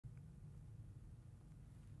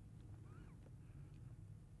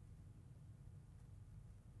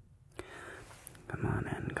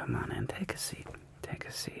Take a seat. Take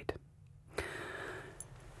a seat.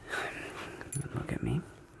 Look at me.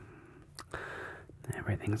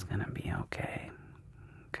 Everything's gonna be okay.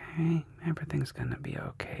 Okay? Everything's gonna be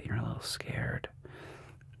okay. You're a little scared.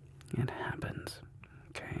 It happens.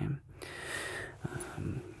 Okay?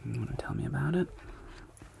 You wanna tell me about it?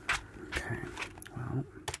 Okay. Well,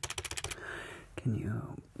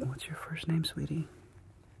 what's your first name, sweetie?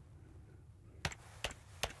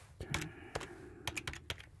 Okay.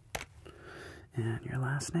 And your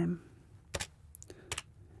last name?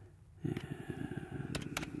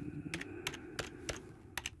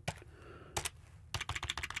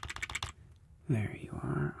 There you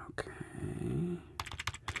are, okay.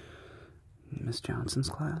 Miss Johnson's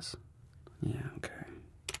class? Yeah, okay.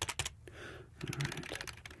 Alright.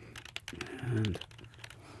 And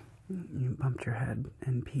you bumped your head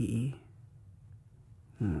in PE?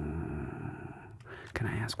 Can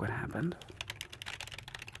I ask what happened?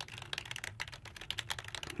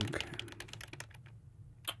 Okay.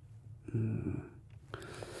 You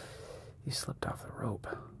slipped off the rope.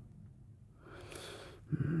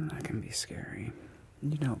 That can be scary.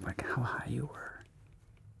 You know, like how high you were.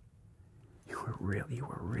 You were really,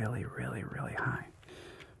 really, really high.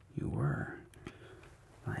 You were.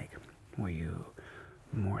 Like, were you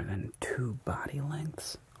more than 2 body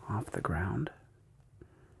lengths off the ground?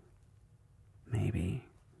 Maybe.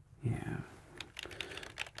 Yeah.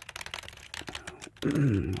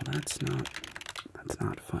 Well, that's not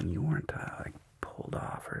fun. You weren't, like, pulled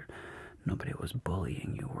off, or nobody was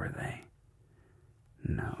bullying you, were they?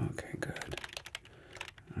 No, okay, good.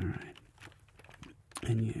 Alright.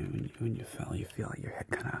 And when you fell, you feel like your head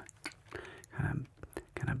kind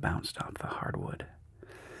of bounced off the hardwood.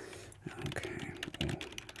 Okay. Well,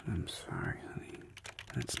 I'm sorry, honey.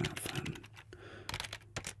 That's not fun.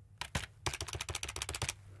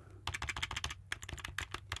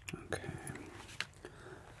 Okay.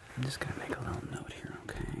 I'm just gonna make a little note here,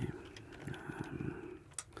 okay?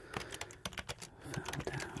 Fell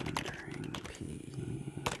down during PE.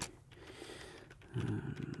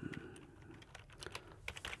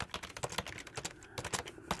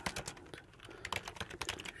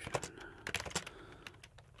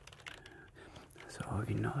 So have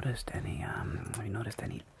you noticed any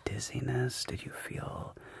dizziness? Did you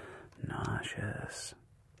feel nauseous?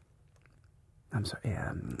 I'm sorry,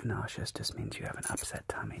 yeah, nauseous just means you have an upset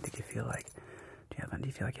tummy. Do you feel like you have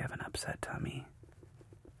an upset tummy?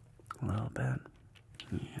 A little bit?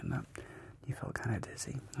 Yeah, no. You feel kind of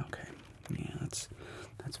dizzy? Okay. Yeah, that's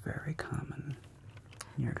very common.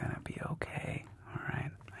 You're gonna be okay,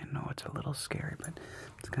 alright? I know it's a little scary, but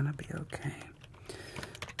it's gonna be okay.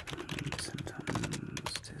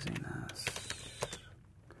 Symptoms, dizziness,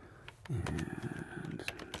 and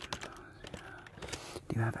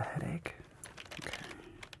do you have a headache? Okay.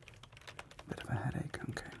 Bit of a headache,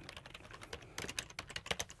 okay.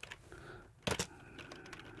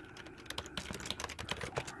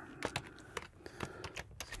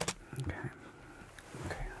 Okay.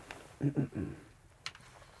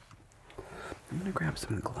 I'm gonna grab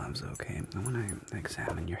some gloves, okay? I wanna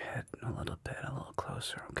examine your head a little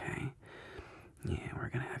closer, okay? Yeah, we're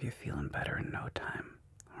gonna have you feeling better in no time,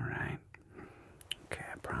 alright? Okay,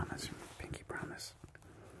 I promise, pinky promise.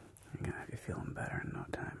 I'm gonna have you feeling better in no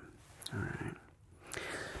time, alright?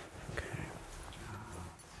 Okay.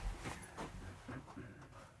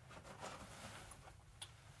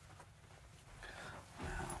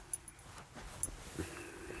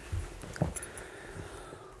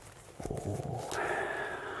 Oh,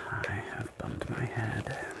 I have bumped my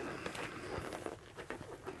head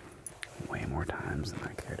way more times than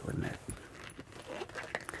I care to admit.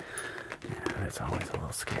 Yeah, it's always a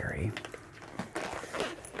little scary,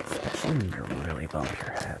 especially when you really bump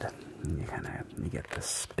your head. You get the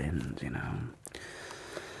spins, you know.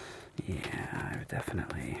 Yeah,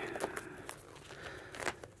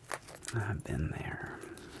 I've been there,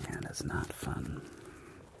 and it's not fun.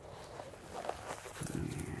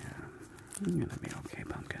 Yeah, you're gonna be okay,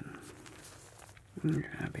 pumpkin. You're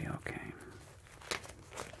gonna be okay.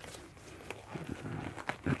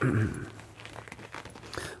 Well,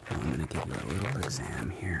 I'm gonna give you a little exam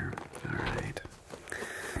here, alright?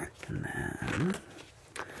 And then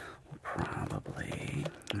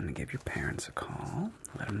I'm gonna give your parents a call,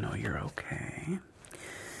 let them know you're okay,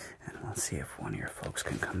 and we'll see if one of your folks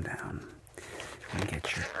can come down and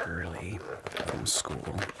get you early from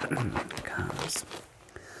school, because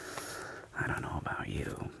I don't know about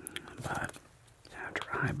you, but after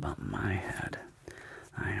I bump my head,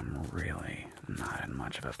 I am really not in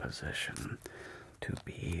much of a position to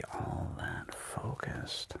be all that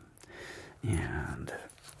focused. And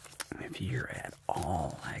if you're at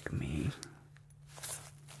all like me,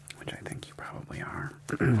 which I think you probably are,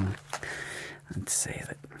 I'd say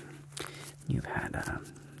that you've had a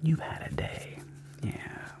day.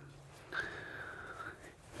 Yeah.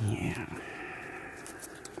 Yeah.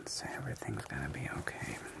 Let's say everything's gonna be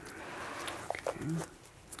okay. Okay.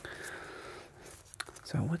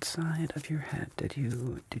 So what side of your head did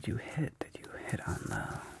you hit? Did you hit on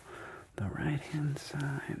the right hand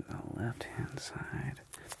side, the left hand side,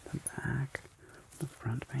 the back, the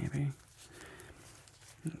front maybe?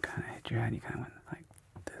 You kinda hit your head, you kinda went like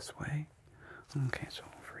this way. Okay, so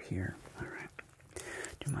over here. Alright. Do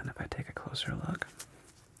you mind if I take a closer look?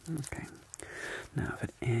 Okay. Now if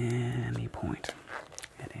at any point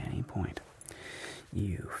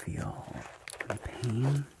you feel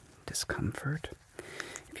pain, discomfort,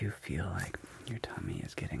 if you feel like your tummy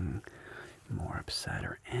is getting more upset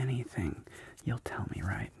or anything, you'll tell me,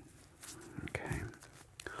 right? Okay.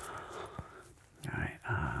 Alright,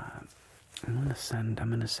 I'm gonna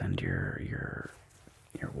send your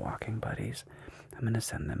walking buddies. I'm gonna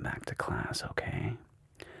send them back to class, okay?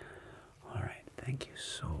 Alright, thank you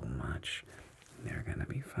so much. They're gonna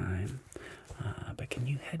be fine. But can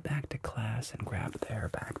you head back to class and grab their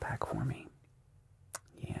backpack for me?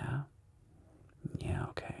 Yeah? Yeah,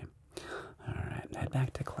 okay. Alright, head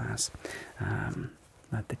back to class.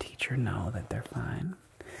 Let the teacher know that they're fine.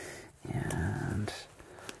 And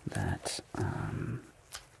that,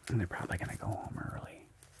 they're probably gonna go home early.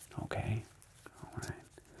 Okay? Alright.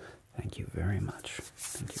 Thank you very much.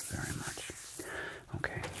 Thank you very much.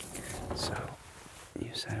 Okay, so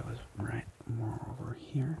you said it was right more over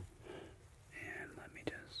here. And let me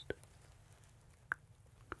just...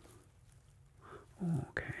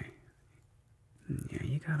 Okay. Yeah,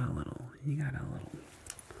 you got a little,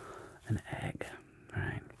 an egg,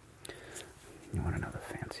 right? You want to know the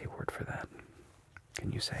fancy word for that?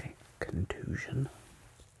 Can you say contusion?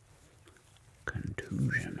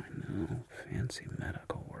 Contusion, I know, fancy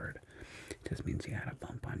medical word. It just means you had a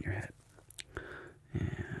bump on your head.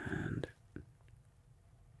 And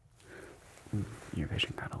your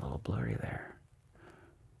vision got a little blurry there.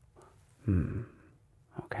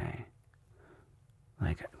 Okay.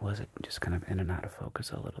 Like, was it just kind of in and out of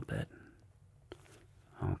focus a little bit?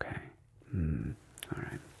 Okay.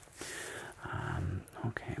 Alright.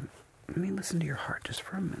 Okay. Let me listen to your heart just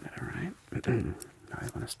for a minute, alright? I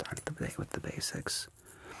want to start with the basics.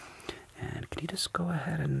 And can you just go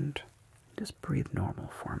ahead and just breathe normal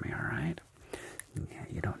for me, alright? Yeah,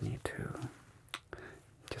 you don't need to.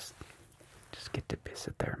 Just get to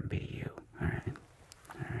sit there and be you, alright?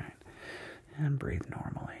 Alright. And breathe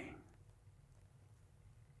normally.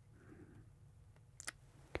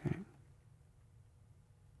 Okay.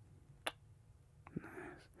 Nice.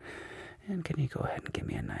 And can you go ahead and give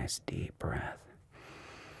me a nice deep breath?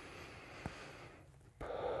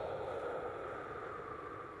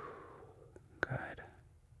 Good.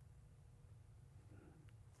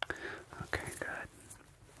 Okay, good.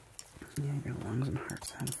 Yeah, your lungs and heart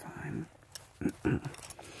sound fine. Now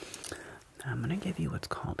I'm going to give you what's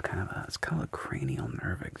called it's called a cranial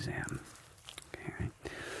nerve exam. Okay,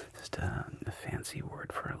 just a fancy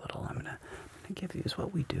word for a little. I'm gonna give you is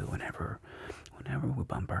what we do whenever we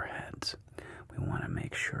bump our heads. We want to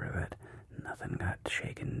make sure that nothing got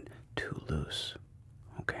shaken too loose.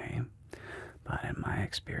 Okay, but in my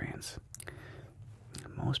experience,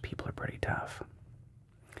 most people are pretty tough,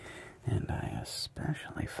 and I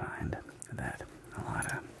especially find that a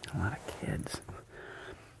lot of kids.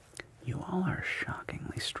 You all are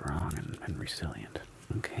shockingly strong and resilient.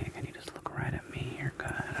 Okay, can you just look right at me here? Good,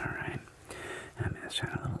 alright. And I'm going to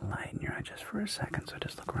shine a little light in your eye just for a second, so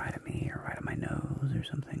just look right at me or right at my nose or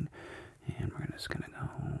something. And we're just going to go,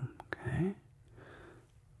 okay?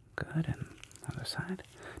 Good, and other side.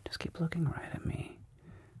 Just keep looking right at me.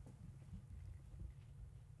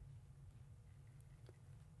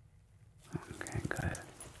 Okay, good.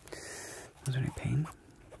 Was there any pain?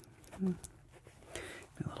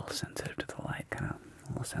 A little sensitive to the light, kind of a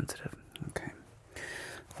little sensitive. Okay.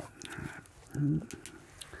 Alright.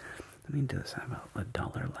 Let me do this. I have a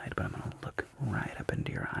duller light, but I'm going to look right up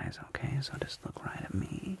into your eyes, okay? So just look right at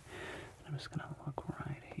me. I'm just going to look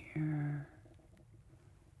right here.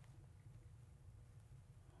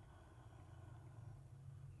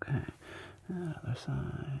 Okay. Other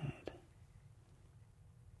side.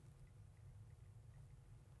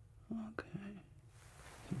 Okay.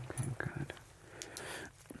 Okay, good.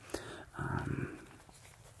 Alright.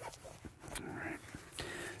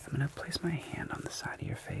 I'm going to place my hand on the side of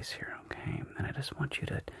your face here, okay? And I just want you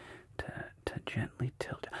to gently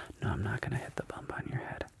tilt. No, I'm not going to hit the bump on your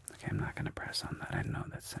head, Okay, I'm not going to press on that. I know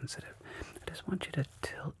that's sensitive. I just want you to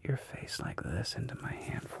tilt your face like this into my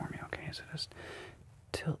hand for me, okay? So just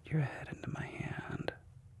tilt your head into my hand.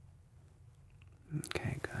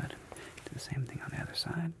 Okay, good. Do the same thing on the other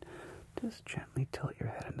side. Just gently tilt your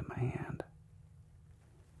head into my hand.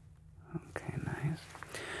 Okay, nice.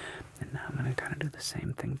 And now I'm going to kind of do the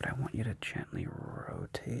same thing, but I want you to gently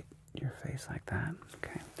rotate your face like that.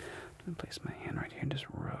 Okay. I'm going to place my hand right here and just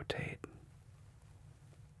rotate.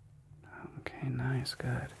 Okay, nice,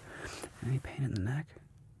 good. Any pain in the neck?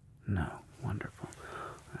 No. Wonderful.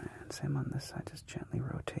 And same on this side. Just gently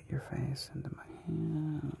rotate your face into my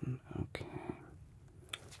hand. Okay.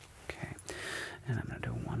 Okay. And I'm going to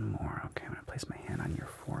do one more. Okay, I'm going to place my hand on your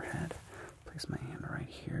forehead. Place my hand right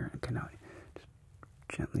here. Okay, now just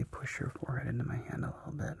gently push your forehead into my hand a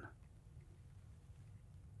little bit.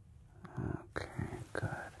 Okay, good.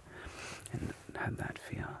 And how'd that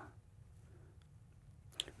feel?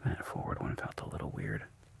 That forward one felt a little weird.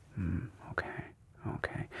 Okay,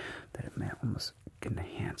 okay. That it may almost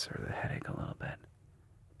enhance the headache a little bit.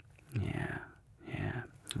 Yeah, yeah,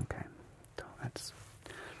 okay. So that's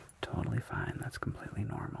totally fine. That's completely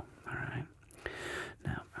normal, alright?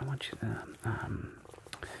 Now, I want you to,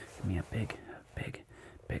 give me a big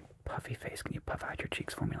puffy face. Can you puff out your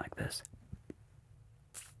cheeks for me like this?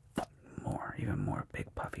 More, even more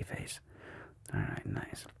big puffy face. Alright,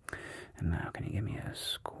 nice. And now can you give me a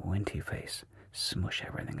squinty face? Smush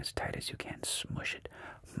everything as tight as you can. Smush it.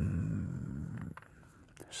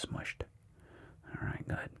 Smushed. Alright,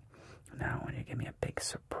 good. Now when you give me a big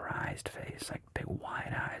surprised face, like big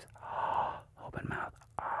wide eyes. Open mouth.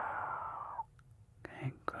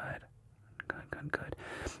 Okay, good. Good.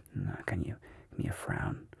 Now can you give me a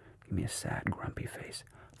frown? Give me a sad, grumpy face.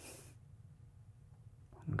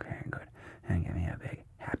 Okay, good. And give me a big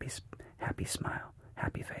happy smile.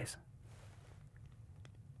 Happy face.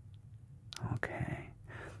 Okay,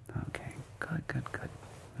 good.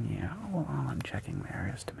 Yeah, well, all I'm checking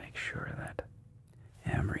there is to make sure that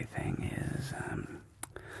everything is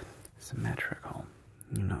symmetrical.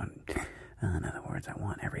 You know, in other words, I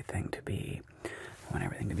want everything to be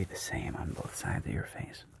the same on both sides of your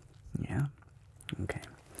face. Yeah? Okay.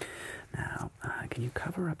 Now, can you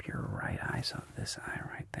cover up your right eye? So this eye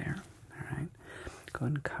right there. Alright? Go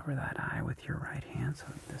ahead and cover that eye with your right hand. So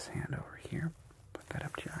this hand over here. Put that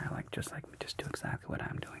up to your eye, just do exactly what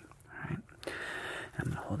I'm doing. Alright? I'm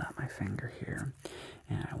going to hold out my finger here,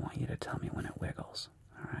 and I want you to tell me when it wiggles.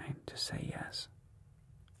 Alright? Just say yes.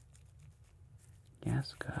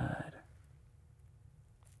 Yes, good.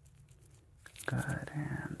 Good,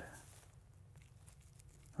 and...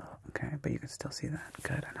 oh, okay, but you can still see that.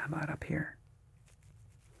 Good, and how about up here?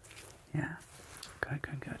 Yeah. Good.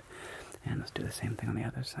 And let's do the same thing on the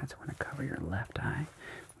other side. So we're going to cover your left eye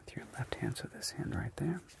with your left hand, so this hand right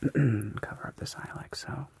there. Cover up this eye like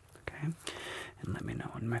so, okay? And let me know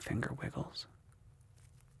when my finger wiggles.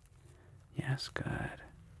 Yes, good.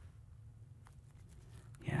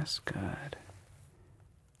 Yes, good.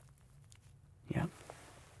 Yep.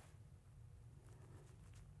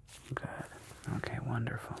 Good. Okay,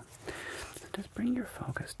 wonderful. So just bring your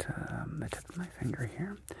focus to the tip of my finger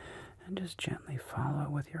here and just gently follow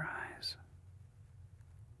it with your eyes.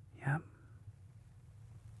 Yep.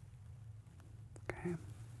 Okay.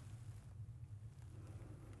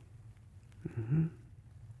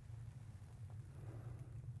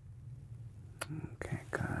 Okay,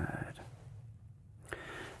 good.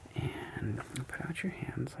 And put out your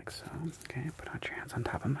hands like so. Okay, put out your hands on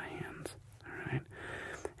top of my hands. Alright.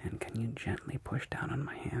 And can you gently push down on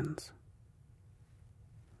my hands?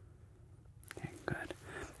 Okay, good.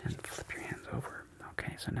 And flip your hands over.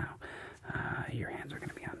 Okay, so now your hands are going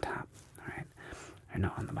to be on top. Alright. Or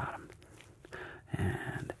no, on the bottom.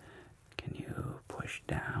 And can you push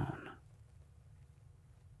down?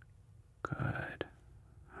 Good.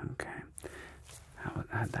 Okay.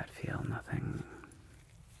 How'd that feel? Nothing.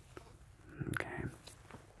 Okay.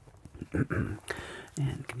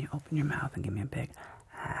 And can you open your mouth and give me a big,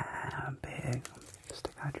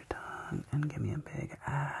 stick out your tongue and give me a big,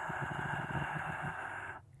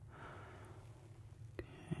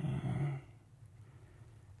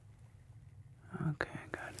 Okay,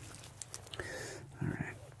 good.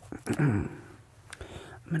 Alright. I'm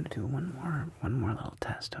gonna do one more little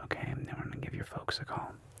test, okay? And then we're gonna give your folks a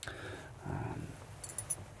call.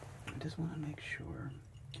 I just want to make sure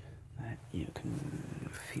that you can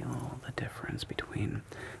feel the difference between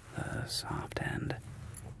the soft end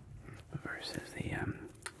versus the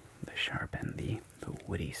sharp and the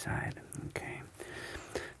woody side. Okay,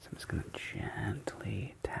 so I'm just gonna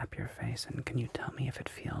gently tap your face, and can you tell me if it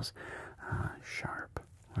feels sharp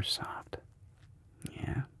or soft?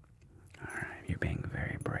 Yeah.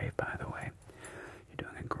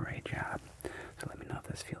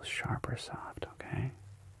 feel sharp or soft, okay?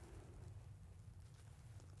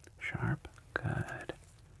 Sharp, good.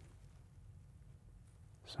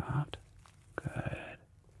 Soft, good.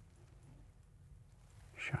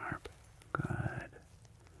 Sharp, good.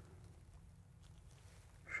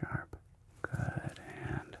 Sharp, good,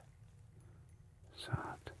 and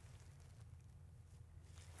soft.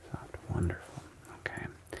 Soft, wonderful. Okay.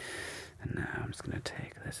 And now I'm just gonna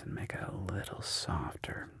take this and make it a little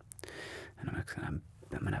softer. And I'm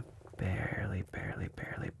gonna barely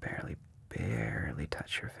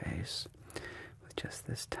touch your face with just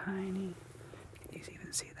this tiny. You can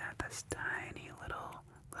even see that this tiny little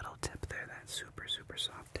tip there, that super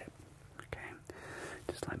soft tip. Okay.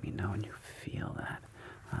 Just let me know when you feel that.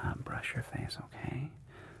 Brush your face, okay?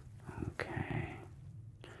 Okay.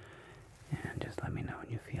 And just let me know when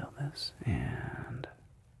you feel this. And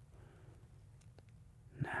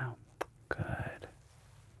now, good.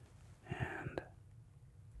 And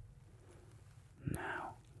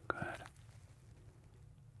now, good.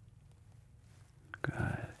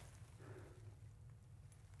 Good.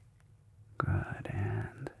 Good,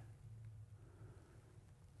 and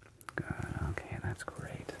good. Okay, that's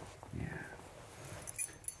great. Yeah.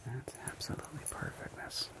 That's absolutely perfect.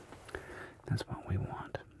 That's what we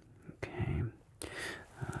want. Okay.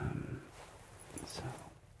 So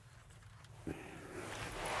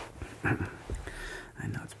I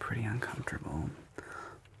know it's pretty uncomfortable,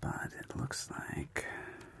 but it looks like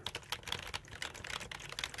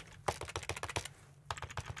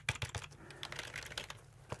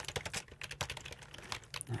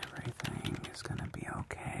everything is gonna be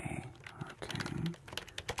okay. Okay.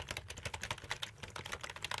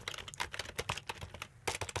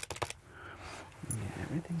 Yeah,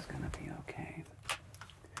 everything's gonna be okay.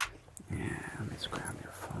 Yeah, let me just grab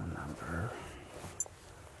your phone number.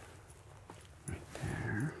 Right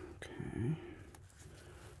there. Okay.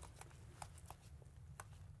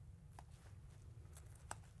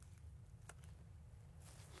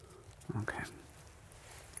 Okay.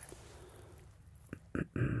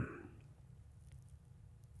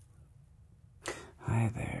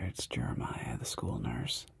 Hi there, it's Jeremiah, the school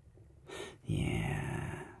nurse.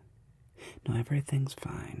 Yeah. No, everything's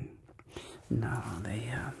fine. No,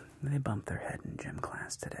 they bumped their head in gym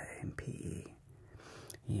class today in PE.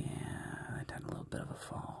 Yeah, they had a little bit of a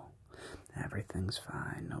fall. Everything's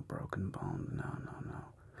fine, no broken bones, no.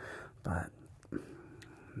 But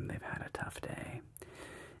they've had a tough day,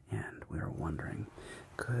 and we were wondering,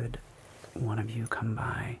 could one of you come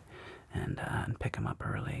by and pick them up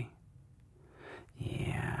early?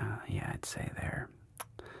 Yeah, I'd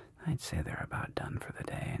say they're about done for the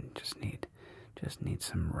day and just need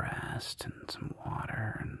some rest and some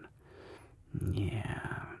water, and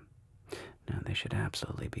yeah. No, they should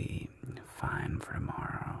absolutely be fine for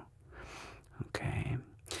tomorrow. Okay.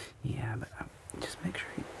 Yeah, but just make sure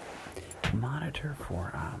you monitor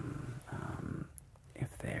for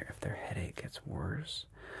if their headache gets worse.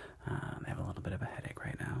 They have a little bit of a headache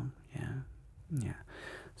right now. Yeah.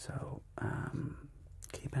 So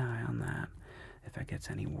keep an eye on that. If it gets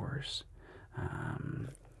any worse,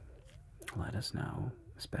 let us know.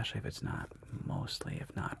 Especially if it's not mostly,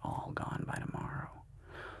 if not all, gone by tomorrow.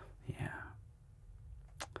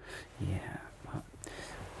 Yeah. Well,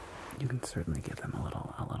 you can certainly give them a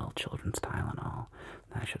little children's Tylenol.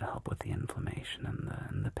 That should help with the inflammation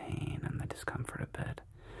and the pain and the discomfort a bit.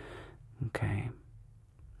 Okay.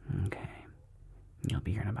 You'll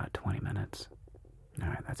be here in about 20 minutes. All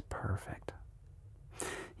right, that's perfect.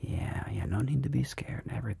 Yeah. No need to be scared.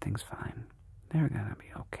 Everything's fine. They're gonna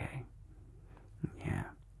be okay. Yeah.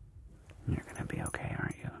 You're gonna be okay,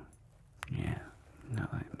 aren't you? Yeah. No,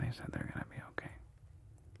 they said they're gonna be okay.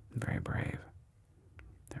 Very brave.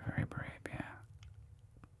 They're very brave, yeah.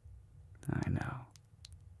 I know.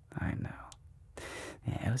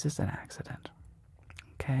 Yeah, it was just an accident.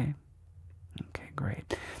 Okay? Okay,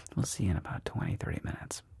 great. We'll see you in about 20-30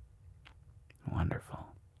 minutes. Wonderful.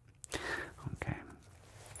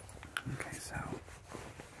 Okay, so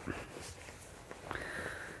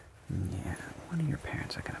yeah, one of your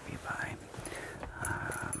parents are going to be by,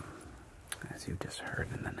 as you just heard,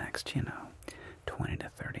 in the next, 20 to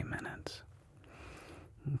 30 minutes.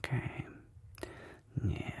 Okay.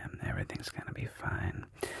 Yeah, everything's going to be fine.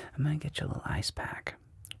 I'm going to get you a little ice pack.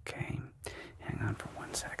 Okay. Hang on for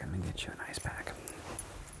 1 second. I'm going to get you an ice pack.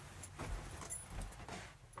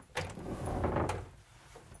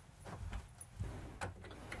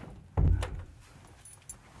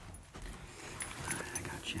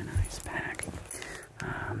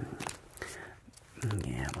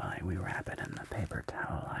 Yeah, well, we wrap it in the paper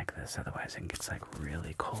towel like this, otherwise it gets like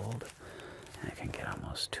really cold, and it can get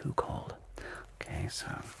almost too cold. Okay, so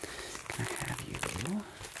can I have you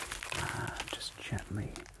just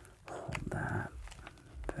gently hold that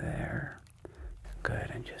there? Good,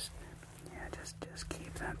 and just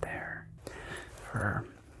keep that there for,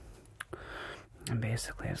 and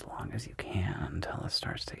basically as long as you can until it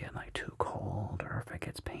starts to get like too cold or if it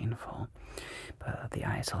gets painful. But the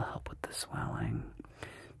ice will help with the swelling,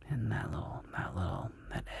 and that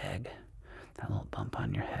egg, that little bump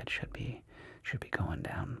on your head should be going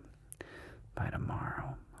down by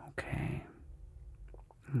tomorrow. Okay.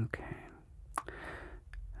 Okay.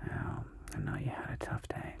 Now, I know you had a tough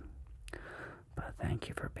day, but thank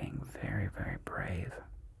you for being very, very brave.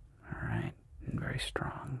 All right, and very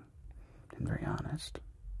strong, and very honest.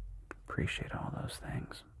 Appreciate all those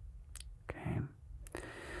things. Okay.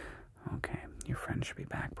 Okay. Your friend should be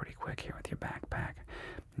back pretty quick here with your backpack.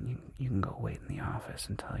 And you can go wait in the office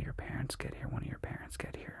until your parents get here, one of your parents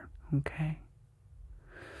get here. Okay?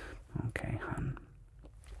 Okay, hon.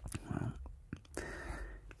 Well,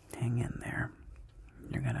 hang in there.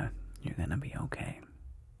 You're gonna be okay.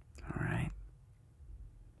 Alright?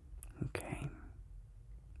 Okay.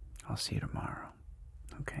 I'll see you tomorrow.